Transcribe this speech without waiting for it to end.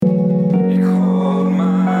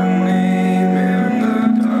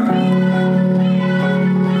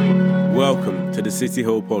the City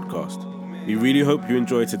Hill podcast. We really hope you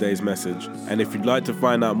enjoyed today's message, and if you'd like to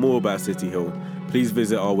find out more about City Hill, please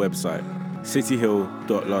visit our website,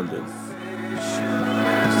 cityhill.london.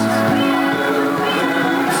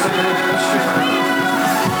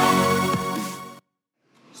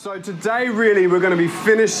 So today really we're going to be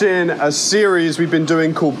finishing a series we've been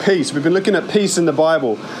doing called Peace. We've been looking at peace in the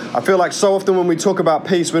Bible. I feel like so often when we talk about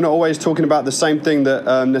peace, we're not always talking about the same thing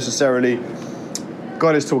that necessarily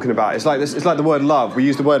God is talking about. It's like the word love. We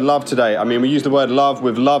use the word love today. I mean, we use the word love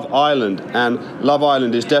with Love Island, and Love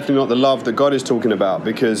Island is definitely not the love that God is talking about,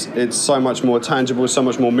 because it's so much more tangible, so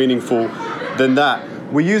much more meaningful than that.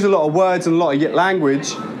 We use a lot of words and a lot of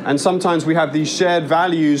language, and sometimes we have these shared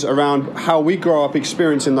values around how we grow up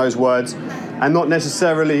experiencing those words, and not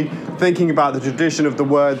necessarily thinking about the tradition of the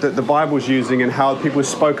word that the Bible's using and how people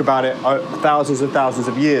spoke about it thousands and thousands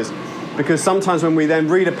of years. Because sometimes when we then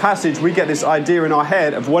read a passage, we get this idea in our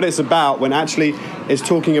head of what it's about when actually it's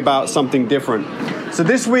talking about something different. So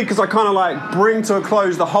this week, as I kind of bring to a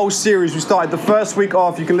close the whole series, we started the first week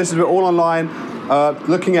off, you can listen to it all online,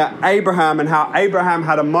 looking at Abraham and how Abraham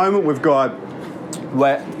had a moment with God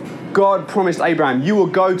where God promised Abraham, you will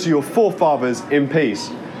go to your forefathers in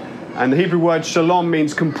peace. And the Hebrew word shalom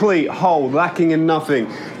means complete, whole, lacking in nothing.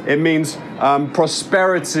 It means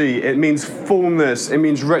prosperity. It means fullness. It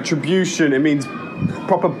means retribution. It means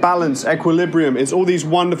proper balance, equilibrium. It's all these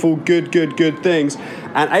wonderful, good things.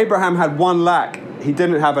 And Abraham had one lack. He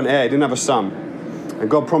didn't have an heir. He didn't have a son. And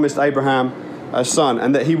God promised Abraham a son,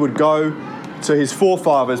 and that he would go to his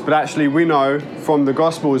forefathers. But actually, we know from the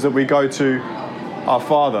Gospels that we go to our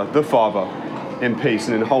Father, the Father, in peace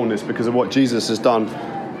and in wholeness because of what Jesus has done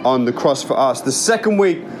on the cross for us. The second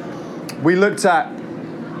week, we looked at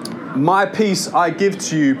my peace I give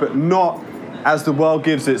to you, but not as the world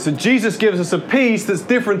gives it. So Jesus gives us a peace that's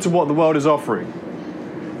different to what the world is offering.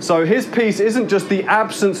 So his peace isn't just the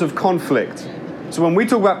absence of conflict. So when we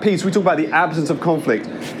talk about peace, we talk about the absence of conflict.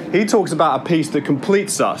 He talks about a peace that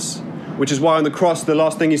completes us, which is why on the cross, the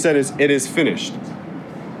last thing he said is, it is finished.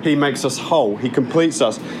 He makes us whole. He completes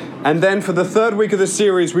us. And then for the third week of the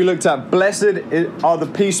series, we looked at blessed are the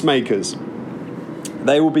peacemakers.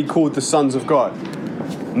 They will be called the sons of God.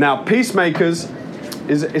 Now, peacemakers,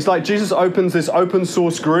 it's like Jesus opens this open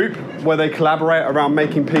source group where they collaborate around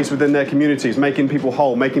making peace within their communities, making people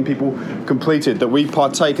whole, making people completed, that we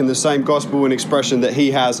partake in the same gospel and expression that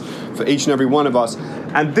he has for each and every one of us.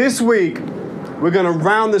 And this week, we're going to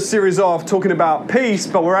round the series off talking about peace,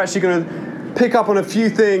 but we're actually going to pick up on a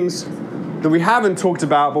few things that we haven't talked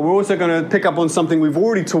about, but we're also going to pick up on something we've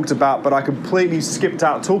already talked about, but I completely skipped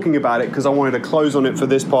out talking about it because I wanted to close on it for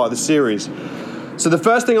this part of the series. So the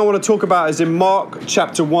first thing I want to talk about is in Mark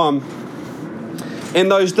chapter 1. In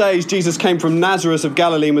those days, Jesus came from Nazareth of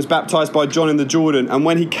Galilee and was baptized by John in the Jordan. And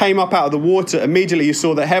when he came up out of the water, immediately he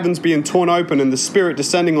saw the heavens being torn open and the Spirit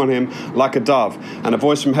descending on him like a dove. And a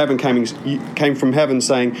voice from heaven came from heaven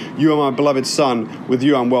saying, you are my beloved Son, with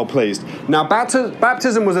you I'm well pleased. Now,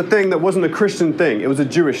 baptism was a thing that wasn't a Christian thing. It was a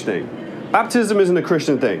Jewish thing. Baptism isn't a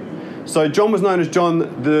Christian thing. So John was known as John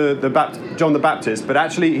the Baptist, but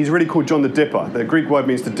actually he's really called John the Dipper. The Greek word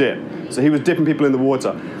means to dip. So he was dipping people in the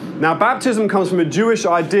water. Now, baptism comes from a Jewish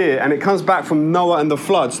idea, and it comes back from Noah and the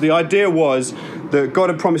flood. So the idea was that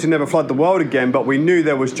God had promised he'd never flood the world again, but we knew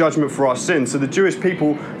there was judgment for our sins. So the Jewish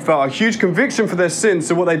people felt a huge conviction for their sins.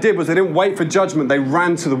 So what they did was they didn't wait for judgment. They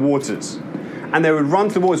ran to the waters. And they would run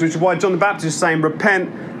to the waters, which is why John the Baptist is saying,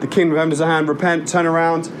 repent, the kingdom of heaven is at hand, repent, turn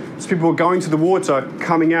around. So people were going to the water,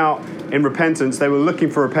 coming out in repentance. They were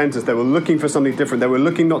looking for repentance. They were looking for something different. They were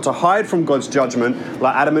looking not to hide from God's judgment,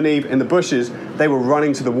 like Adam and Eve in the bushes. They were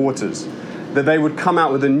running to the waters. That they would come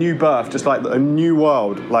out with a new birth, just like a new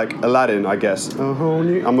world, like Aladdin, I guess. A whole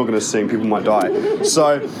new... I'm not going to sing, people might die.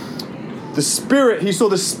 So the Spirit, he saw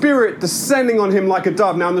the Spirit descending on him like a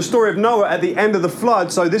dove. Now, in the story of Noah, at the end of the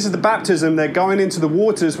flood, so this is the baptism. They're going into the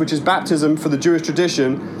waters, which is baptism for the Jewish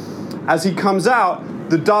tradition. As he comes out,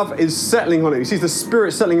 the dove is settling on him. He sees the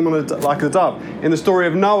Spirit settling him on like a dove. In the story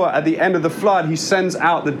of Noah, at the end of the flood, he sends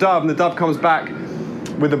out the dove, and the dove comes back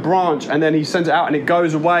with a branch, and then he sends it out, and it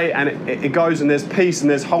goes away, and it goes, and there's peace, and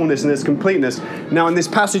there's wholeness, and there's completeness. Now, in this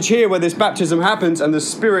passage here, where this baptism happens, and the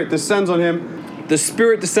Spirit descends on him,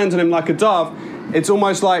 like a dove, it's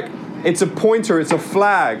almost like it's a pointer, it's a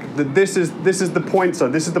flag, that this is the pointer,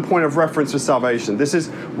 this is the point of reference for salvation. This is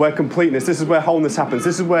where completeness, this is where wholeness happens,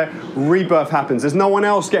 this is where rebirth happens. There's no one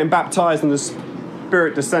else getting baptized and the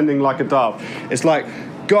Spirit descending like a dove. It's like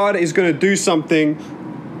God is going to do something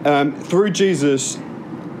through Jesus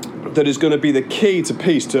that is going to be the key to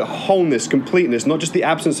peace, to wholeness, completeness, not just the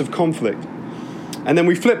absence of conflict. And then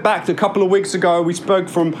we flip back to a couple of weeks ago. We spoke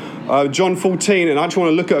from John 14, and I just want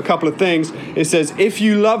to look at a couple of things. It says, if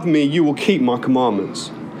you love me, you will keep my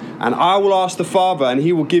commandments. And I will ask the Father, and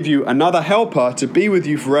he will give you another helper to be with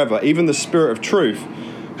you forever, even the Spirit of truth,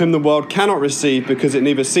 whom the world cannot receive because it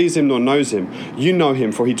neither sees him nor knows him. You know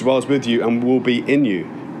him, for he dwells with you and will be in you.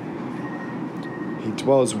 He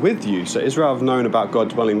dwells with you. So Israel have known about God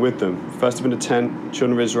dwelling with them. First in the tent,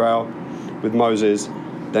 children of Israel, with Moses.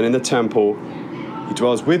 Then in the temple, he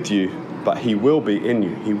dwells with you, but he will be in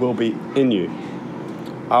you. He will be in you.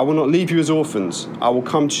 I will not leave you as orphans. I will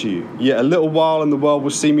come to you. Yet a little while and the world will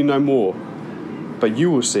see me no more. But you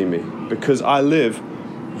will see me. Because I live,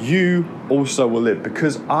 you also will live.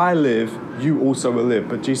 Because I live, you also will live.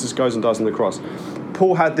 But Jesus goes and dies on the cross.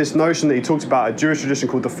 Paul had this notion that he talked about, a Jewish tradition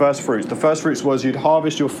called the first fruits. The first fruits was you'd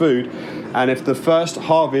harvest your food, and if the first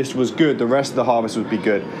harvest was good, the rest of the harvest would be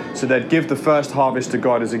good. So they'd give the first harvest to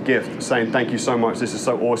God as a gift, saying, thank you so much, this is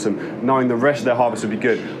so awesome, knowing the rest of their harvest would be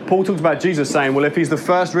good. Paul talked about Jesus saying, well, if he's the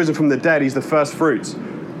first risen from the dead, he's the first fruits.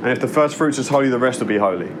 And if the first fruits is holy, the rest will be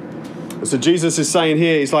holy. And so Jesus is saying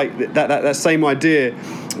here, it's like that same idea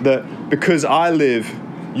that because I live,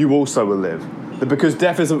 you also will live. That because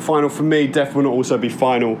death isn't final for me, death will not also be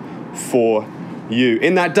final for you.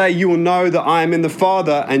 In that day, you will know that I am in the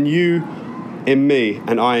Father, and you in me,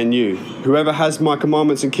 and I in you. Whoever has my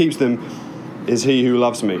commandments and keeps them is he who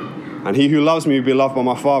loves me. And he who loves me will be loved by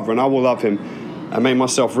my Father, and I will love him and make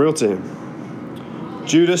myself real to him.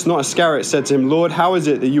 Judas, not Iscariot, said to him, Lord, how is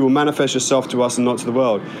it that you will manifest yourself to us and not to the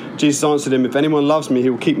world? Jesus answered him, if anyone loves me, he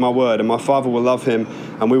will keep my word, and my Father will love him,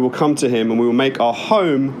 and we will come to him, and we will make our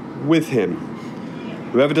home with him.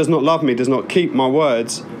 Whoever does not love me does not keep my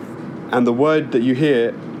words, and the word that you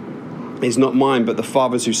hear is not mine, but the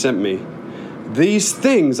Father's who sent me. These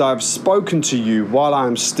things I have spoken to you while I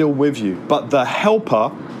am still with you. But the Helper,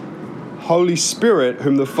 Holy Spirit,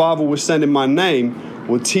 whom the Father will send in my name,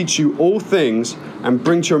 will teach you all things and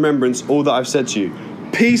bring to remembrance all that I've said to you.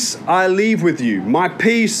 Peace I leave with you. My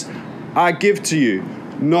peace I give to you.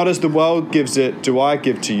 Not as the world gives it, do I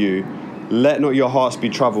give to you. Let not your hearts be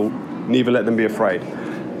troubled, neither let them be afraid.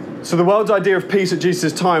 So the world's idea of peace at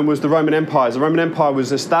Jesus' time was the Roman Empire. The Roman Empire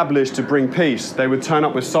was established to bring peace. They would turn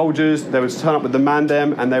up with soldiers, they would turn up with the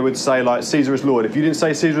mandem, and they would say, like, Caesar is Lord. If you didn't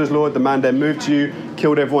say Caesar is Lord, the mandem moved to you,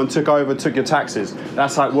 killed everyone, took over, took your taxes.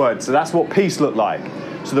 That's how it worked. So that's what peace looked like.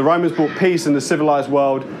 So the Romans brought peace in the civilized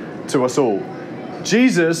world to us all.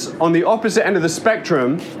 Jesus, on the opposite end of the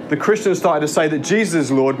spectrum, the Christians started to say that Jesus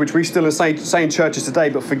is Lord, which we still say in churches today,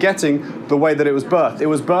 but forgetting the way that it was birthed. It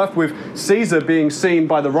was birthed with Caesar being seen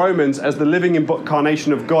by the Romans as the living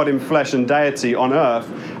incarnation of God in flesh and deity on earth.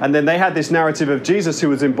 And then they had this narrative of Jesus who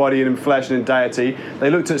was embodied in flesh and in deity.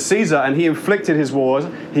 They looked at Caesar and he inflicted his wars.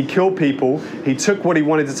 He killed people. He took what he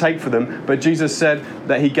wanted to take for them. But Jesus said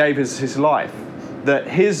that he gave his life, that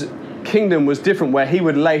his kingdom was different, where he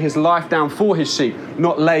would lay his life down for his sheep,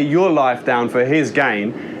 not lay your life down for his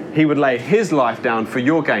gain. He would lay his life down for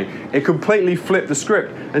your gain. It completely flipped the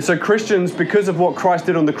script. And so Christians, because of what Christ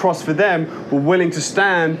did on the cross for them, were willing to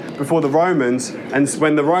stand before the Romans. And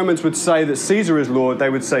when the Romans would say that Caesar is Lord, they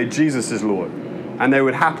would say Jesus is Lord. And they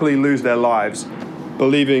would happily lose their lives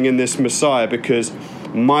believing in this Messiah, because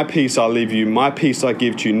my peace I leave you, my peace I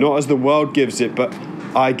give to you, not as the world gives it, but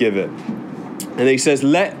I give it. And he says,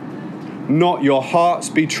 let not your hearts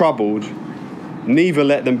be troubled, neither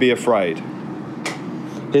let them be afraid.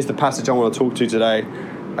 Here's the passage I want to talk to today.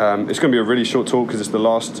 It's going to be a really short talk because it's the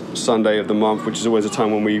last Sunday of the month, which is always a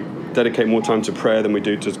time when we dedicate more time to prayer than we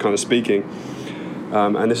do to kind of speaking.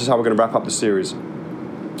 And this is how we're going to wrap up the series.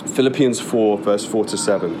 Philippians 4, verse 4 to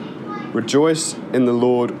 7. Rejoice in the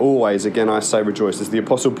Lord always. Again, I say rejoice. This is the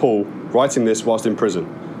Apostle Paul writing this whilst in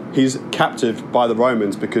prison. He's captive by the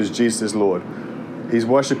Romans because Jesus is Lord. He's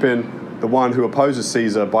worshipping the one who opposes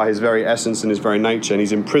Caesar by his very essence and his very nature, and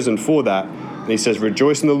he's imprisoned for that. And he says,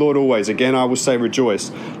 rejoice in the Lord always. Again, I will say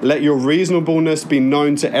rejoice. Let your reasonableness be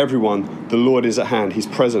known to everyone. The Lord is at hand. He's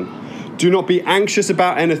present. Do not be anxious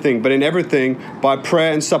about anything, but in everything, by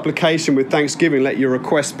prayer and supplication with thanksgiving, let your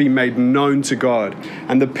requests be made known to God.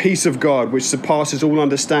 And the peace of God, which surpasses all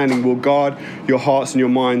understanding, will guard your hearts and your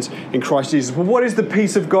minds in Christ Jesus. Well, what is the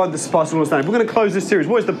peace of God that surpasses all understanding? We're going to close this series.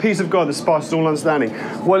 What is the peace of God that surpasses all understanding?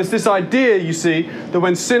 Well, it's this idea, you see, that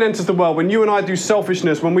when sin enters the world, when you and I do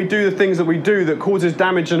selfishness, when we do the things that we do that causes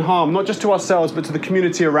damage and harm, not just to ourselves, but to the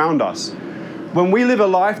community around us, when we live a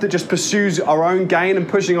life that just pursues our own gain and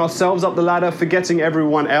pushing ourselves up the ladder, forgetting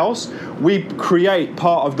everyone else, we create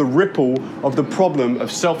part of the ripple of the problem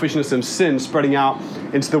of selfishness and sin spreading out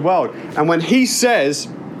into the world. And when he says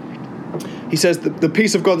he says the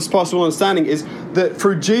peace of God that surpasses all understanding is that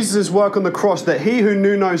through Jesus' work on the cross, that he who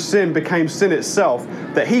knew no sin became sin itself,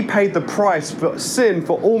 that he paid the price for sin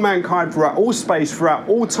for all mankind throughout all space, throughout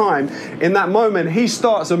all time. In that moment, he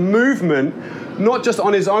starts a movement, not just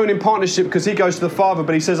on his own in partnership because he goes to the Father,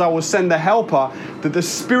 but he says, I will send the helper, that the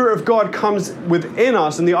Spirit of God comes within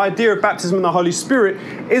us. And the idea of baptism in the Holy Spirit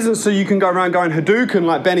isn't so you can go around going Hadouken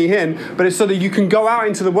like Benny Hinn, but it's so that you can go out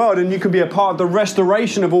into the world and you can be a part of the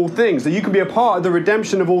restoration of all things, that you can be a part of the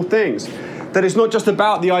redemption of all things. That it's not just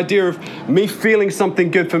about the idea of me feeling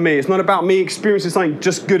something good for me. It's not about me experiencing something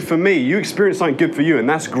just good for me. You experience something good for you, and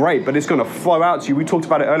that's great, but it's going to flow out to you. We talked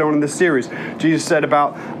about it earlier on in this series. Jesus said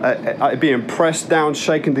about being pressed down,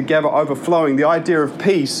 shaken together, overflowing. The idea of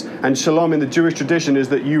peace and shalom in the Jewish tradition is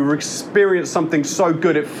that you experience something so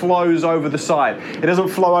good, it flows over the side. It doesn't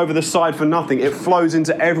flow over the side for nothing. It flows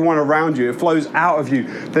into everyone around you. It flows out of you.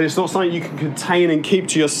 That it's not something you can contain and keep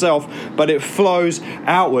to yourself, but it flows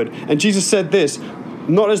outward. And Jesus said this,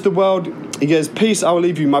 not as the world, he goes, peace I will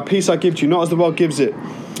leave you, my peace I give to you, not as the world gives it.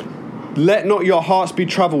 Let not your hearts be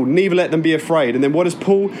troubled, neither let them be afraid. And then what does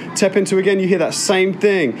Paul tap into again? You hear that same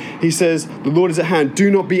thing. He says, the Lord is at hand.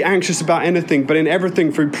 Do not be anxious about anything, but in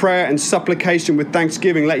everything through prayer and supplication with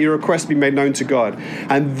thanksgiving, let your requests be made known to God.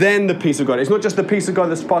 And then the peace of God. It's not just the peace of God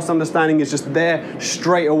that's past understanding. It's just there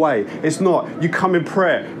straight away. It's not. You come in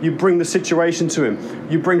prayer. You bring the situation to him.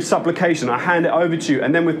 You bring supplication. I hand it over to you.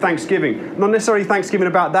 And then with thanksgiving, not necessarily thanksgiving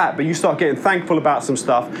about that, but you start getting thankful about some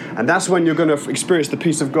stuff. And that's when you're going to experience the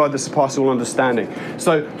peace of God that's past all understanding.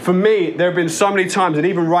 So for me, there have been so many times, and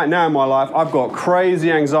even right now in my life, I've got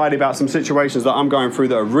crazy anxiety about some situations that I'm going through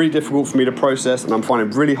that are really difficult for me to process, and I'm finding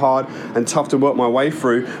really hard and tough to work my way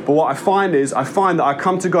through. But what I find that I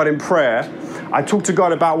come to God in prayer. I talk to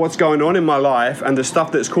God about what's going on in my life and the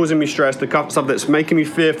stuff that's causing me stress, the stuff that's making me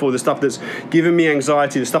fearful, the stuff that's giving me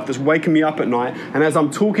anxiety, the stuff that's waking me up at night. And as I'm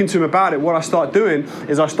talking to him about it, what I start doing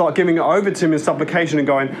is I start giving it over to him in supplication and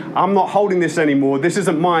going, I'm not holding this anymore. This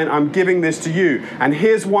isn't mine. I'm giving this to you. And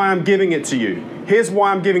here's why I'm giving it to you. Here's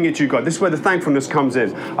why I'm giving it to you, God. This is where the thankfulness comes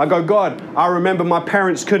in. I go, God, I remember my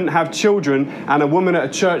parents couldn't have children, and a woman at a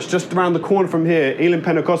church just around the corner from here, Elim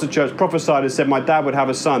Pentecostal Church, prophesied and said my dad would have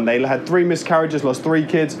a son. They had 3 miscarriages, lost 3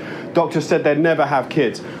 kids. Doctors said they'd never have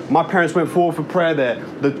kids. My parents went forward for prayer there.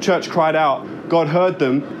 The church cried out. God heard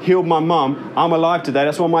them, healed my mum. I'm alive today.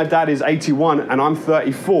 That's why my dad is 81 and I'm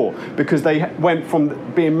 34, because they went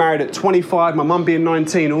from being married at 25, my mum being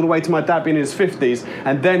 19, all the way to my dad being in his 50s.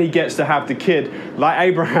 And then he gets to have the kid, like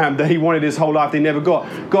Abraham, that he wanted his whole life, they never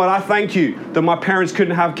got. God, I thank you that my parents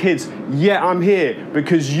couldn't have kids, yet I'm here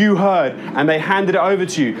because you heard and they handed it over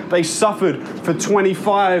to you. They suffered for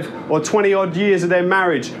 25 or 20 odd years of their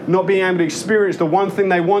marriage, not being able to experience the one thing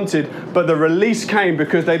they wanted, but the release came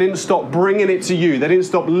because they didn't stop bringing it to you. They didn't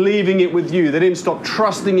stop leaving it with you. They didn't stop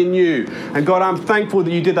trusting in you. And God, I'm thankful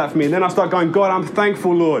that you did that for me. And then I start going, God, I'm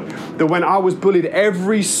thankful, Lord, that when I was bullied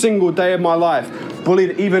every single day of my life,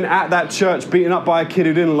 bullied even at that church, beaten up by a kid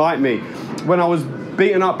who didn't like me, when I was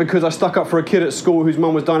beaten up because I stuck up for a kid at school whose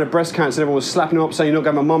mum was dying of breast cancer and everyone was slapping him up saying, you're not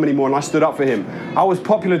going to have my mum anymore, and I stood up for him. I was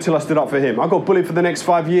popular till I stood up for him. I got bullied for the next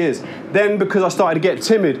 5 years. Then because I started to get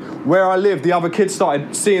timid, where I lived, the other kids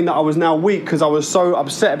started seeing that I was now weak because I was so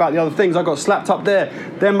upset about the other things. I got slapped up there.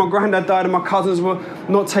 Then my granddad died and my cousins were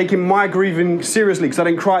not taking my grieving seriously because I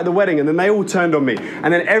didn't cry at the wedding, and then they all turned on me.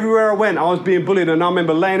 And then everywhere I went, I was being bullied, and I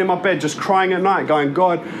remember laying in my bed just crying at night going,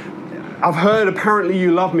 God, I've heard apparently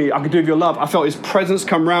you love me. I could do with your love. I felt his presence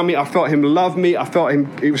come around me. I felt him love me. I felt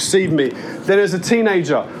him receive me. Then as a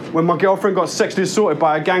teenager, when my girlfriend got sexually assaulted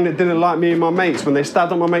by a gang that didn't like me and my mates, when they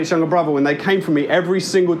stabbed up my mate's younger brother, when they came for me every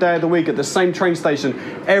single day of the week at the same train station,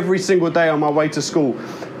 every single day on my way to school,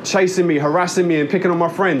 chasing me, harassing me and picking on my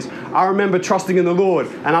friends. I remember trusting in the Lord,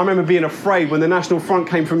 and I remember being afraid when the National Front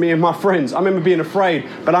came for me and my friends. I remember being afraid,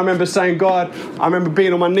 but I remember saying, God, I remember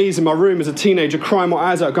being on my knees in my room as a teenager, crying my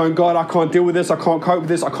eyes out, going, God, I can't deal with this. I can't cope with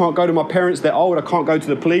this. I can't go to my parents. They're old. I can't go to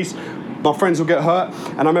the police. My friends will get hurt.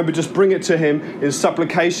 And I remember just bringing it to him in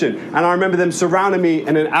supplication. And I remember them surrounding me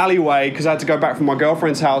in an alleyway because I had to go back from my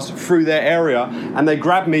girlfriend's house through their area. And they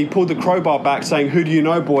grabbed me, pulled the crowbar back saying, who do you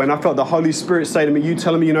know, boy? And I felt the Holy Spirit say to me, you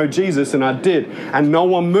telling me you know Jesus? And I did. And no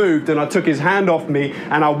one moved. And I took his hand off me.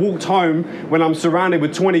 And I walked home when I'm surrounded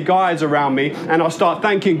with 20 guys around me. And I start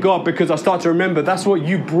thanking God because I start to remember that's what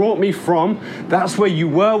you brought me from. That's where you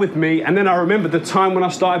were with me. And then I remember the time when I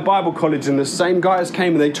started Bible college and the same guys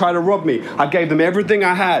came and they tried to rob me. me. I gave them everything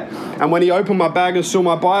I had. And when he opened my bag and saw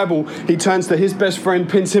my Bible, he turns to his best friend,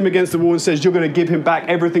 pins him against the wall and says, you're going to give him back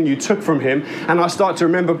everything you took from him. And I start to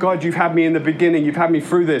remember, God, you've had me in the beginning. You've had me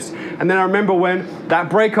through this. And then I remember when that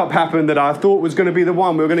breakup happened that I thought was going to be the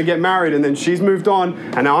one. We were going to get married, and then she's moved on.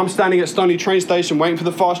 And now I'm standing at Stony train station waiting for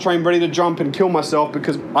the fast train, ready to jump and kill myself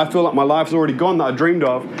because I feel like my life's already gone that I dreamed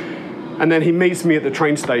of. And then he meets me at the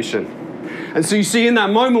train station. And so you see, in that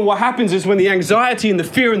moment, what happens is when the anxiety and the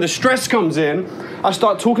fear and the stress comes in, I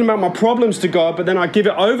start talking about my problems to God, but then I give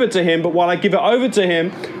it over to him. But while I give it over to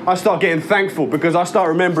him, I start getting thankful because I start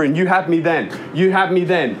remembering, you had me then, you had me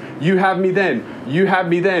then, you had me then, you had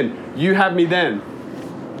me then, you had me then.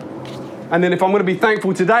 And then if I'm going to be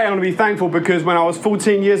thankful today, I'm going to be thankful because when I was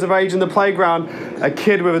 14 years of age in the playground, a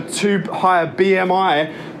kid with a too high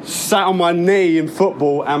BMI sat on my knee in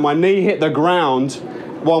football and my knee hit the ground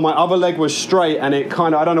while my other leg was straight, and it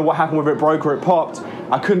kind of, I don't know what happened, whether it broke or it popped.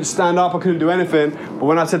 I couldn't stand up, I couldn't do anything. But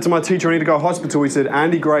when I said to my teacher, I need to go to hospital, he said,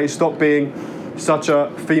 Andy Gray, stop being such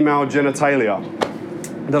a female genitalia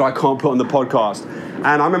that I can't put on the podcast.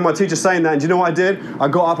 And I remember my teacher saying that, and do you know what I did? I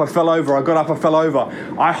got up, I fell over, I got up, I fell over.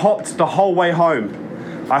 I hopped the whole way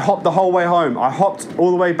home. I hopped the whole way home. I hopped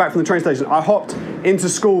all the way back from the train station. I hopped into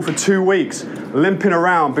school for 2 weeks, limping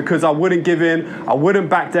around because I wouldn't give in, I wouldn't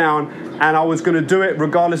back down, and I was going to do it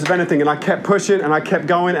regardless of anything. And I kept pushing, and I kept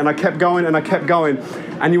going, and I kept going, and I kept going.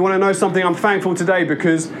 And you want to know something? I'm thankful today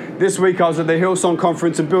because this week I was at the Hillsong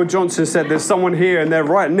conference, and Bill Johnson said there's someone here and their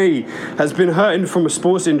right knee has been hurting from a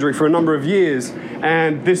sports injury for a number of years.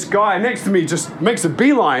 And this guy next to me just makes a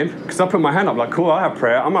beeline, because I put my hand up like, cool, I have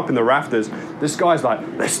prayer. I'm up in the rafters. This guy's like,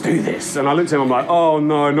 let's do this. And I looked at him, I'm like, oh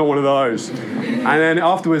no, not one of those. And then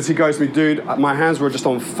afterwards he goes to me, dude, my hands were just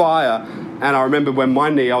on fire. And I remember when my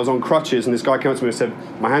knee, I was on crutches, and this guy came up to me and said,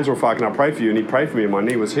 my hands are on fire, can I pray for you? And he prayed for me, and my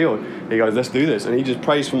knee was healed. He goes, let's do this. And he just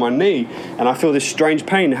prays for my knee, and I feel this strange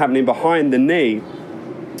pain happening behind the knee.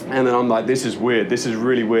 And then I'm like, this is weird. This is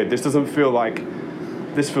really weird. This doesn't feel like,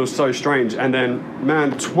 this feels so strange. And then,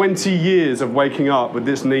 man, 20 years of waking up with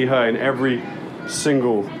this knee hurting every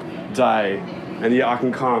single day. And yet I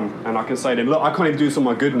can come and I can say to him, look, I can't even do this on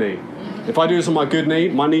my good knee. If I do this on my good knee,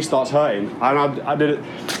 my knee starts hurting. And I did it.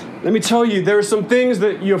 Let me tell you, there are some things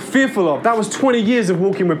that you're fearful of. That was 20 years of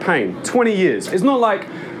walking with pain. 20 years. It's not like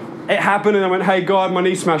it happened and I went, hey, God, my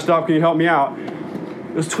knee smashed up. Can you help me out?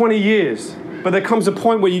 It was 20 years. But there comes a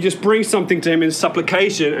point where you just bring something to him in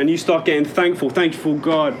supplication and you start getting thankful. Thankful,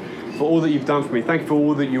 God, for all that you've done for me. Thank you for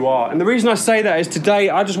all that you are. And the reason I say that is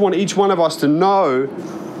today, I just want each one of us to know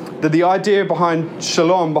that the idea behind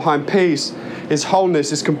shalom, behind peace, is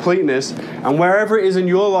wholeness, is completeness. And wherever it is in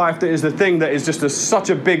your life that is the thing that is just such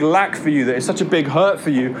a big lack for you, that is such a big hurt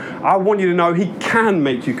for you, I want you to know he can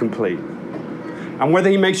make you complete. And whether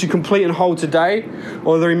he makes you complete and whole today,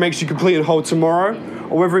 or whether he makes you complete and whole tomorrow,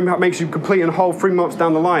 or whether he makes you complete and whole 3 months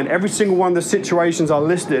down the line, every single one of the situations are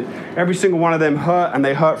listed. Every single one of them hurt, and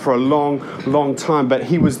they hurt for a long, long time. But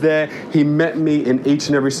he was there. He met me in each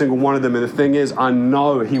and every single one of them. And the thing is, I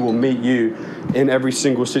know he will meet you in every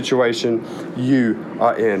single situation you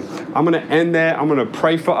are in. I'm going to end there. I'm going to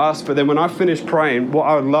pray for us. But then when I finish praying, what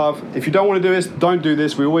I would love, if you don't want to do this, don't do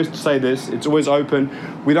this. We always say this. It's always open.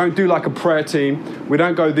 We don't do like a prayer team. We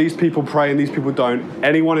don't go, these people pray and these people don't.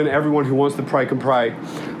 Anyone and everyone who wants to pray can pray.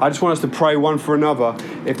 I just want us to pray one for another.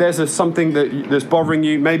 If there's something that's bothering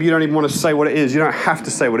you, maybe you don't even want to say what it is. You don't have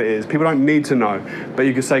to say what it is. People don't need to know. But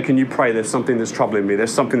you can say, can you pray? There's something that's troubling me.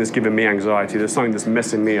 There's something that's giving me anxiety. There's something that's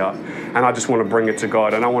messing me up. And I just want to bring it to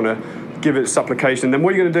God. And I want to give it supplication. And then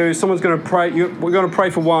what you're going to do is someone's going to pray. We're going to pray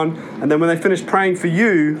for one. And then when they finish praying for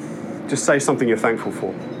you, just say something you're thankful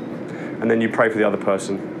for. And then you pray for the other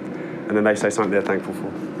person. And then they say something they're thankful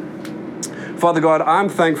for. Father God, I'm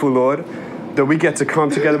thankful, Lord, that we get to come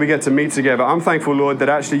together, we get to meet together. I'm thankful, Lord, that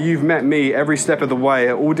actually you've met me every step of the way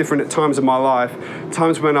at all different times of my life,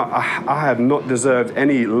 times when I have not deserved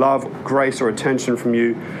any love, grace, or attention from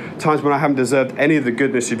you, times when I haven't deserved any of the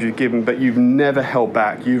goodness you've given, but you've never held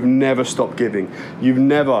back. You've never stopped giving. You've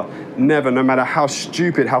never, no matter how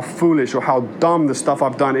stupid, how foolish, or how dumb the stuff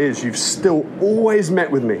I've done is, you've still always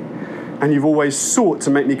met with me, and you've always sought to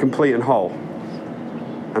make me complete and whole.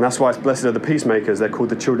 And that's why it's blessed are the peacemakers. They're called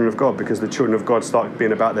the children of God, because the children of God start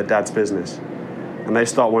being about their dad's business. And they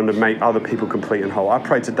start wanting to make other people complete and whole. I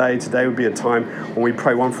pray today would be a time when we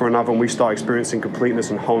pray one for another and we start experiencing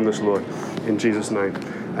completeness and wholeness, Lord. In Jesus' name,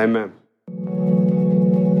 amen.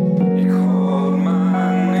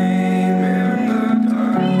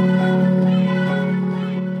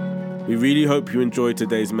 We really hope you enjoyed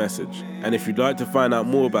today's message. And if you'd like to find out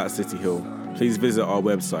more about City Hill, please visit our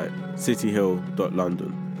website,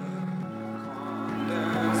 cityhill.london.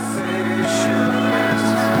 flesh.